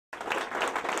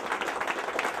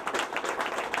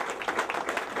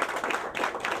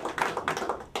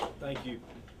Thank you.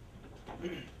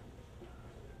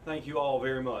 Thank you all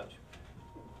very much.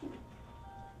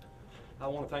 I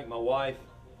want to thank my wife.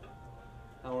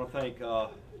 I want to thank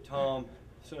Tom,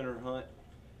 Senator Hunt,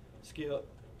 Skip,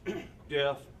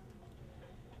 Jeff,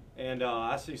 and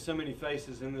I see so many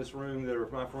faces in this room that are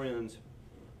my friends.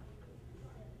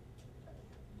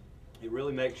 It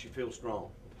really makes you feel strong.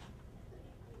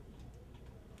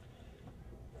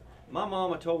 My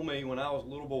mama told me when I was a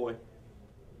little boy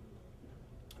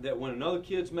that when another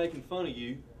kid's making fun of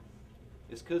you,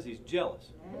 it's because he's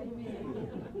jealous.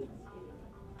 Amen.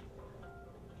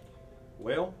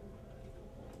 Well,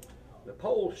 the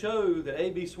polls show that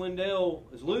A.B. Swindell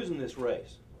is losing this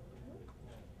race.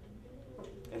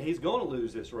 And he's going to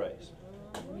lose this race.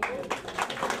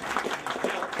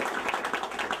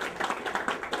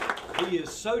 He is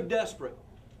so desperate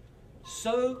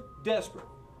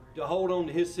to hold on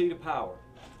to his seat of power.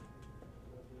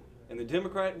 And the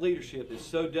Democratic leadership is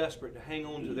so desperate to hang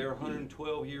on to their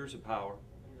 112 years of power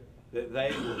that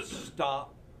they will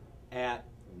stop at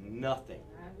nothing.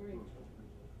 I agree.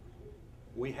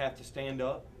 We have to stand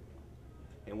up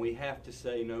and we have to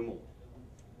say no more.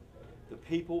 The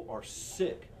people are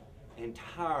sick and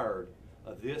tired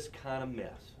of this kind of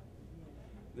mess.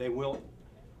 They will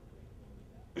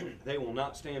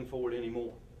not stand for it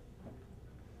anymore.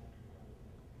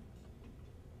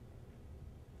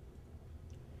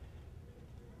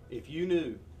 If you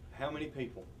knew how many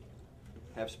people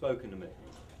have spoken to me,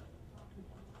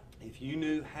 if you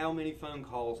knew how many phone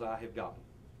calls I have gotten,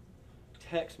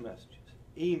 text messages,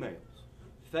 emails,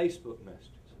 Facebook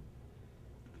messages,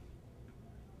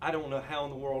 I don't know how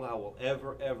in the world I will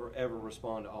ever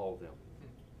respond to all of them.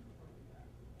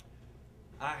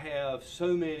 I have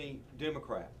so many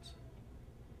Democrats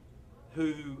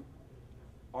who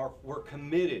were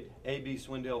committed A.B.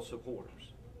 Swindell supporters,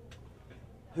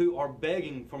 who are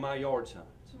begging for my yard signs.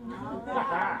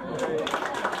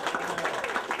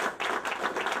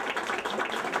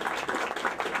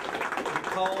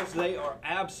 Because they are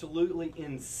absolutely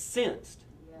incensed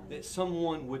that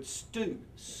someone would stoop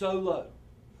so low,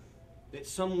 that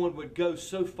someone would go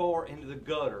so far into the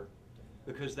gutter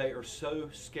because they are so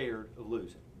scared of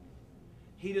losing.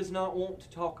 He does not want to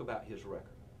talk about his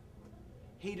record.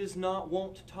 He does not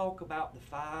want to talk about the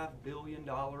 $5 billion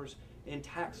in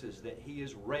taxes that he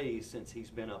has raised since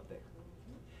he's been up there.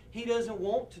 He doesn't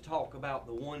want to talk about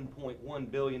the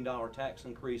 $1.1 billion tax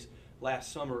increase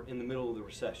last summer in the middle of the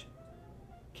recession,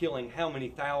 killing how many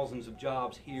thousands of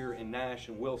jobs here in Nash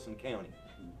and Wilson County.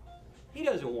 He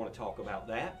doesn't want to talk about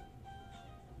that.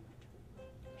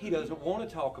 He doesn't want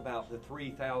to talk about the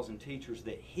 3,000 teachers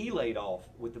that he laid off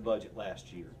with the budget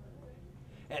last year,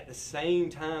 at the same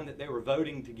time that they were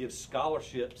voting to give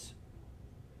scholarships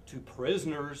to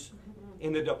prisoners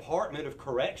in the Department of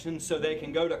Corrections so they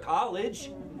can go to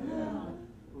college.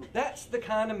 That's the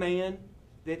kind of man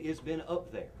that has been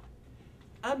up there.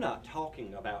 I'm not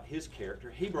talking about his character.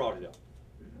 He brought it up.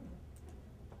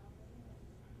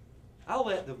 I'll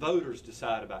let the voters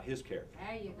decide about his character.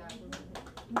 There you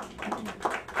go.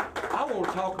 I want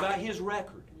to talk about his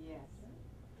record. Yes.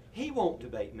 He won't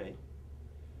debate me.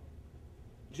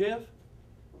 Jeff,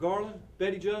 Garland,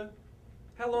 Betty Jo,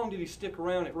 how long did he stick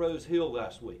around at Rose Hill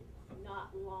last week? Not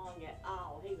long at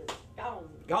all. He was gone.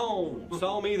 Gone.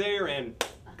 Saw me there and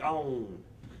gone.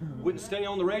 Wouldn't stay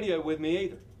on the radio with me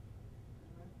either.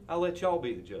 I'll let y'all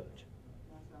be the judge.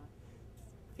 That's right.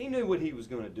 He knew what he was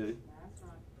going to do. That's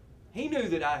right. He knew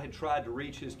that I had tried to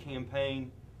reach his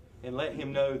campaign and let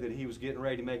him know that he was getting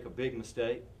ready to make a big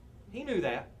mistake. He knew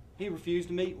that. He refused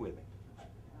to meet with me.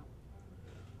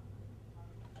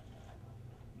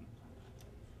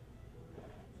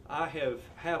 I have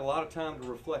had a lot of time to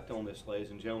reflect on this,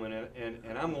 ladies and gentlemen,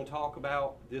 and I'm going to talk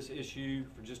about this issue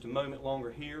for just a moment longer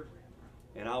here,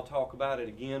 and I'll talk about it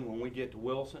again when we get to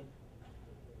Wilson,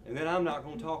 and then I'm not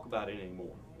going to talk about it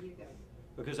anymore. There you go.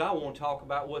 Because I want to talk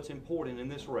about what's important in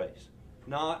this race,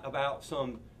 not about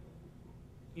some,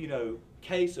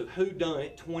 case of who done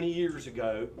it 20 years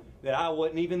ago that I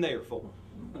wasn't even there for.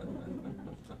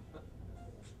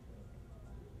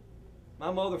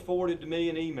 My mother forwarded to me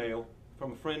an email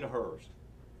from a friend of hers.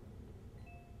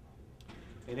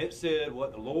 And it said,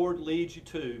 what the Lord leads you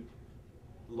to,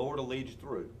 the Lord will lead you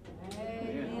through.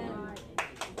 Amen.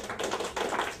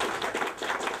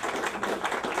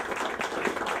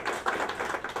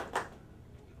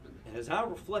 And as I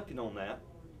reflected on that,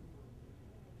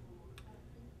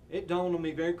 it dawned on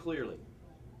me very clearly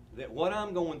that what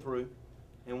I'm going through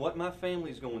and what my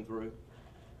family's going through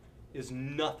is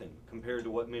nothing compared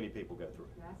to what many people go through.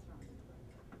 That's right.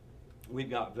 We've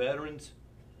got veterans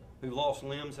who lost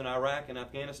limbs in Iraq and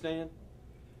Afghanistan.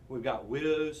 We've got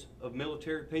widows of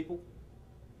military people.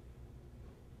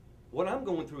 What I'm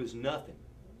going through is nothing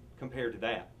compared to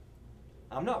that.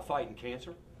 I'm not fighting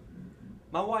cancer.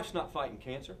 My wife's not fighting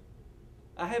cancer.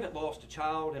 I haven't lost a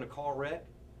child in a car wreck.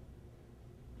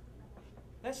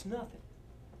 That's nothing.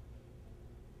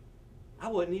 I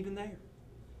wasn't even there.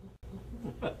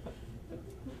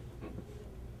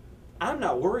 I'm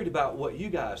not worried about what you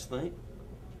guys think.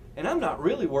 And I'm not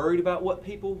really worried about what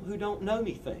people who don't know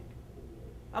me think.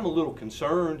 I'm a little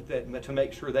concerned that to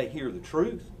make sure they hear the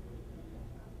truth.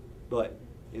 But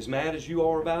as mad as you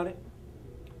are about it,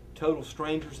 total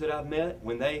strangers that I've met,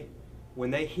 when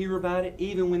they hear about it,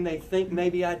 even when they think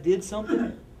maybe I did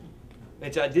something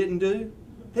which I didn't do,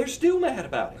 they're still mad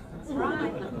about it. That's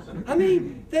right. I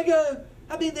mean, they've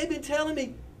been telling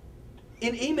me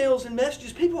in emails and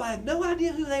messages, people, I have no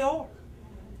idea who they are.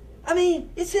 I mean,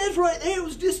 it says right there it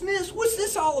was dismissed. What's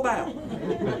this all about?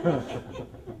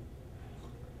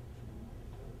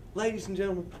 Ladies and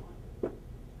gentlemen,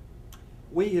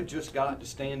 we have just got to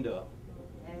stand up.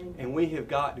 And we have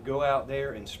got to go out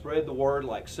there and spread the word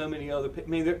like so many other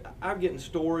people. I mean, I'm getting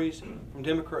stories from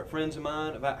Democrat friends of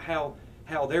mine about how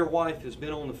their wife has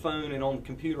been on the phone and on the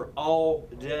computer all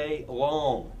day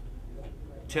long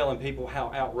telling people how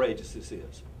outrageous this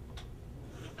is.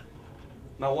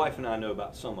 My wife and I know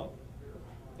about some of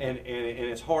them. And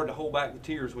it's hard to hold back the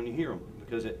tears when you hear them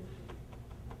because it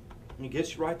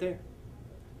gets you right there.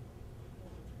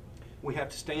 We have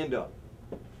to stand up.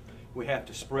 We have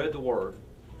to spread the word.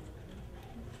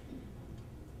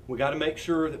 We got to make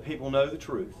sure that people know the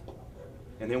truth.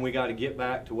 And then we got to get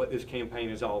back to what this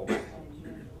campaign is all about.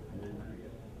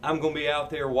 I'm going to be out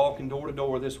there walking door to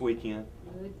door this weekend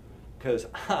because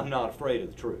I'm not afraid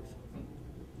of the truth.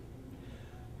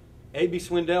 A.B.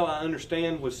 Swindell, I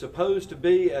understand, was supposed to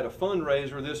be at a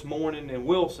fundraiser this morning in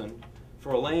Wilson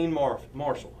for Elaine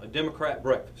Marshall, a Democrat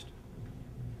breakfast.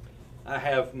 I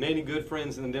have many good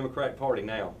friends in the Democratic Party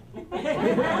now.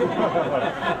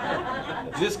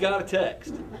 Just got a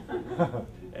text.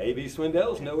 A.B.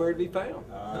 Swindell's nowhere to be found.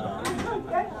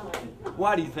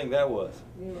 Why do you think that was?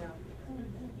 Yeah.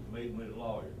 Meeting with a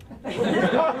lawyer. Hey,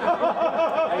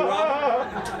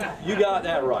 Robert, you got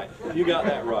that right. You got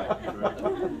that right.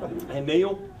 And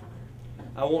Neil,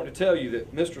 I want to tell you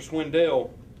that Mr.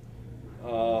 Swindell,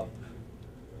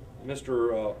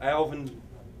 Mr. Alvin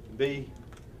B.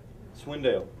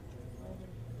 Swindell,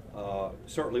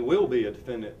 certainly will be a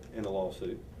defendant in the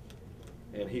lawsuit.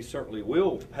 And he certainly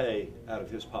will pay out of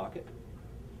his pocket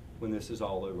when this is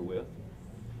all over with.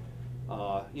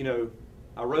 You know,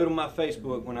 I wrote on my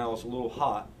Facebook when I was a little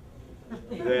hot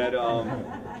that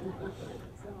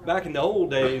back in the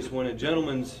old days when a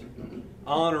gentleman's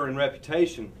honor and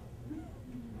reputation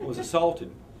was assaulted,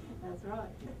 That's right.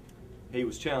 he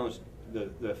was challenged,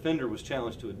 the offender was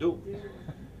challenged to a duel.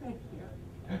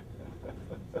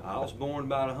 I was born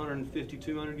about 150,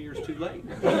 200 years too late.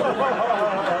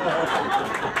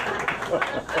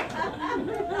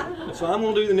 So I'm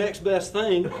going to do the next best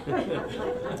thing.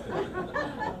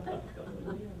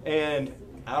 And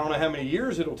I don't know how many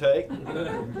years it'll take,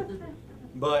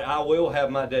 but I will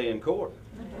have my day in court.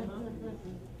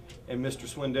 And Mr.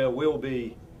 Swindell will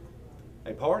be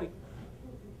a party,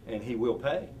 and he will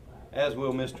pay, as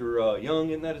will Mr. Young,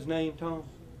 isn't that his name, Tom?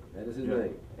 That is his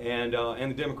name. And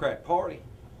the Democratic Party.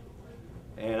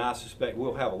 And I suspect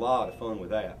we'll have a lot of fun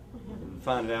with that,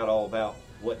 finding out all about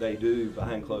what they do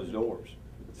behind closed doors,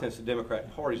 since the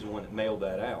Democratic Party is the one that mailed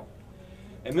that out.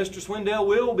 And Mr. Swindell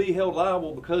will be held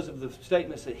liable because of the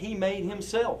statements that he made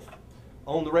himself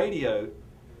on the radio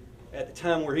at the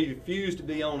time where he refused to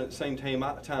be on at the same time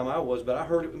I was, but I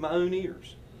heard it with my own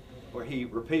ears, where he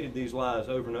repeated these lies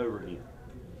over and over again.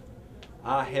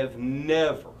 I have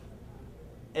never,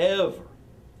 ever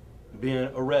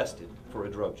been arrested for a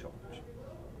drug charge.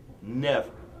 Never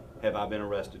have I been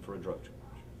arrested for a drug charge.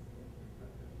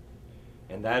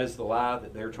 And that is the lie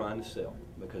that they're trying to sell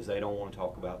because they don't want to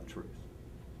talk about the truth.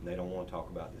 They don't want to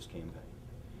talk about this campaign.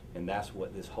 And that's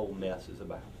what this whole mess is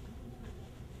about.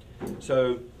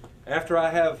 So after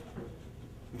I have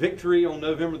victory on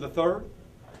November the 3rd,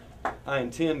 I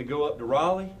intend to go up to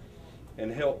Raleigh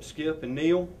and help Skip and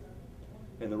Neil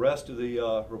and the rest of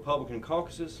the Republican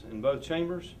caucuses in both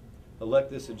chambers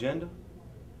elect this agenda.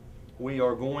 We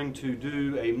are going to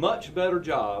do a much better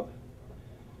job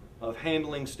of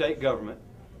handling state government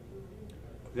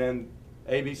than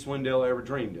A.B. Swindell ever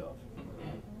dreamed of.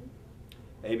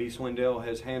 A.B. Swindell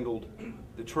has handled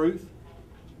the truth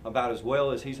about as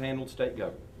well as he's handled state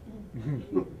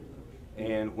government.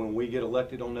 And when we get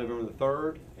elected on November the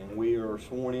 3rd, and we are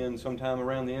sworn in sometime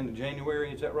around the end of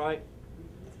January, is that right?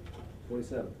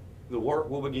 27. The work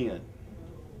will begin.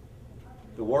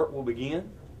 The work will begin.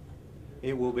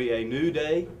 It will be a new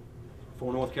day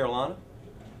for North Carolina.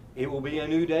 It will be a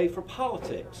new day for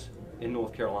politics in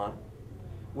North Carolina.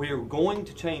 We are going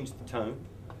to change the tone.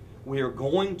 We are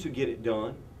going to get it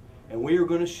done. And we are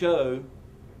going to show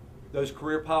those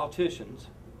career politicians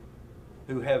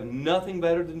who have nothing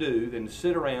better to do than to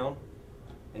sit around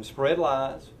and spread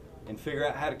lies and figure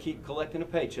out how to keep collecting a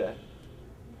paycheck.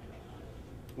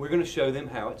 We're going to show them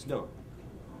how it's done.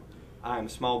 I am a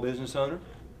small business owner.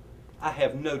 I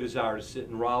have no desire to sit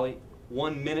in Raleigh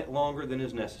 1 minute longer than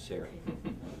is necessary.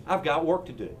 I've got work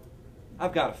to do.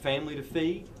 I've got a family to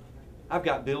feed. I've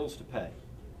got bills to pay.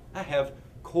 I have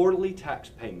quarterly tax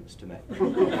payments to make.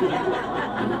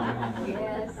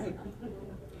 Yes.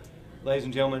 Ladies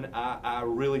and gentlemen, I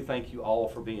really thank you all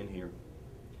for being here.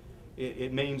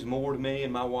 It means more to me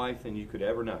and my wife than you could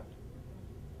ever know.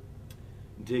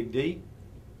 Dig deep,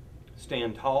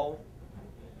 stand tall,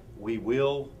 we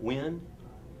will win,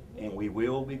 and we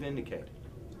will be vindicated.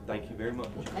 Thank you very much.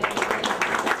 Thank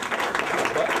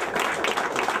you.